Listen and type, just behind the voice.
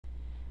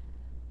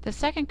The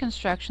second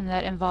construction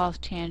that involves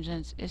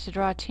tangents is to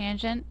draw a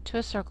tangent to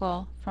a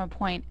circle from a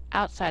point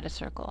outside a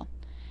circle.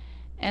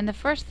 And the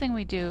first thing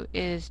we do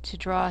is to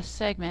draw a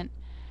segment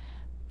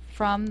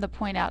from the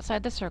point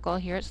outside the circle,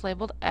 here it's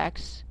labeled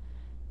X,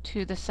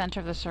 to the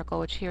center of the circle,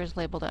 which here is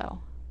labeled O.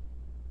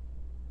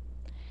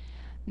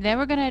 Then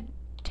we're going to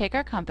take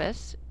our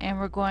compass and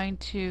we're going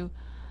to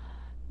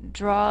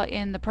draw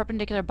in the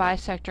perpendicular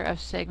bisector of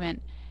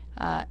segment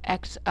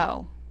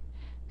XO.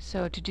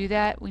 So to do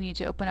that, we need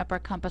to open up our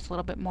compass a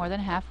little bit more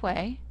than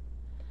halfway,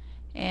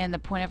 and the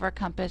point of our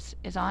compass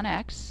is on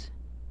X,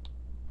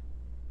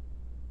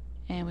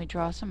 and we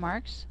draw some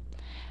marks.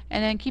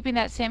 And then keeping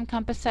that same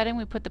compass setting,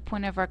 we put the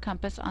point of our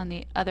compass on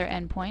the other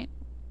endpoint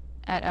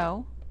at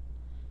O,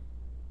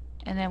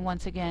 and then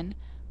once again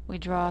we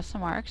draw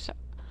some arcs.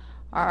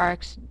 Our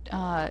arcs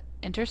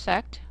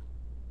intersect,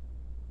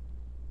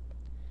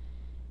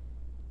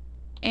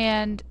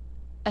 and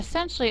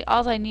essentially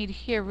all I need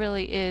here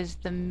really is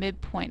the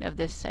midpoint of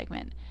this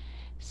segment.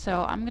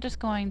 So I'm just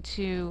going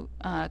to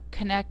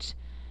connect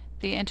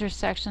the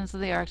intersections of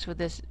the arcs with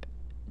this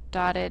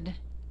dotted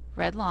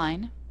red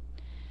line,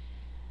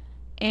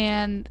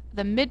 and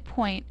the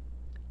midpoint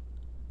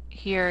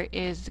here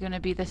is going to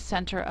be the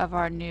center of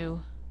our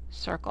new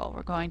circle.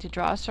 We're going to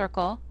draw a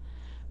circle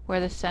where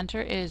the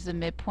center is the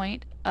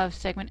midpoint of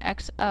segment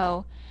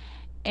XO,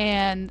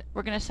 and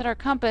we're going to set our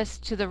compass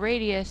to the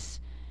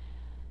radius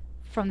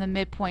from the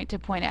midpoint to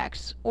point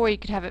X, or you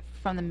could have it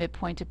from the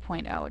midpoint to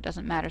point O. It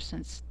doesn't matter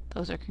since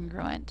those are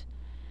congruent.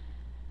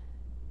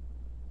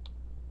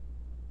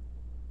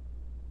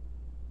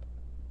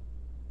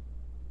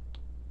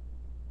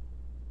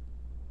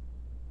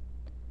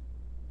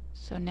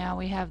 So now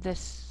we have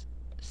this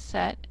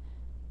set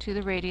to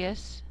the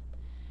radius,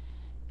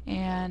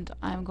 and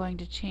I'm going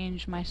to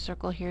change my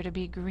circle here to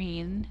be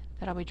green,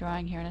 that I'll be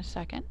drawing here in a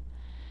second.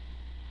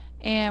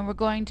 And we're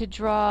going to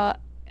draw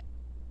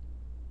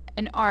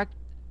an arc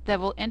that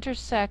will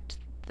intersect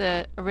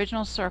the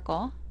original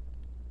circle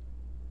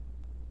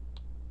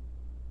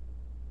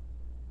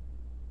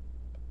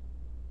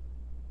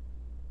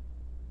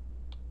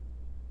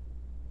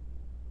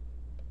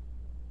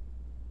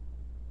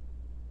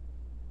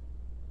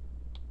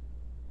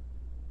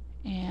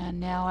and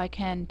now I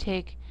can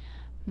take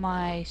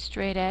my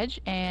straight edge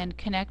and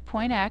connect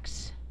point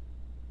X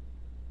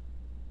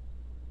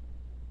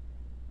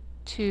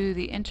to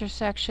the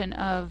intersection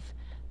of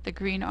the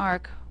green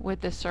arc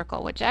with this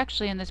circle, which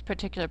actually in this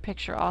particular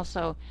picture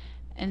also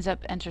ends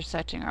up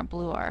intersecting our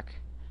blue arc.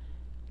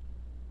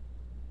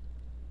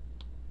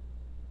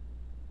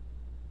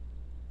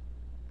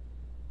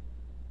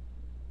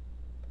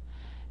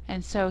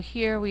 And so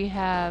here we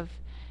have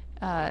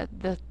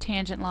the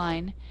tangent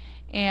line,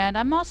 and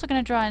I'm also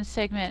going to draw in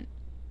segment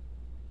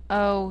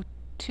O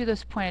to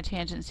this point of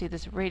tangent, see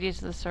this radius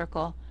of the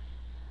circle.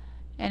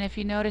 And if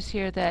you notice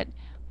here that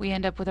we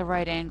end up with a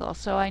right angle.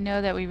 So I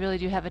know that we really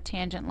do have a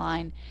tangent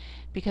line,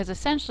 because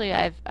essentially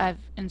I've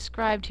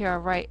inscribed here a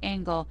right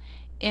angle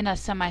in a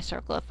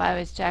semicircle. If I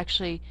was to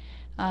actually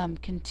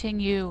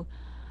continue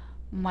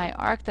my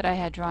arc that I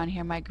had drawn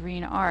here, my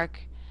green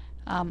arc,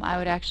 I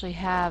would actually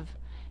have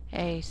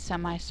a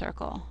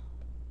semicircle.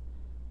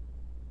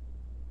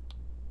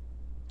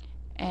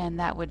 And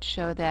that would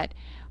show that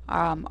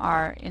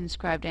our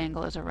inscribed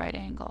angle is a right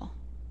angle.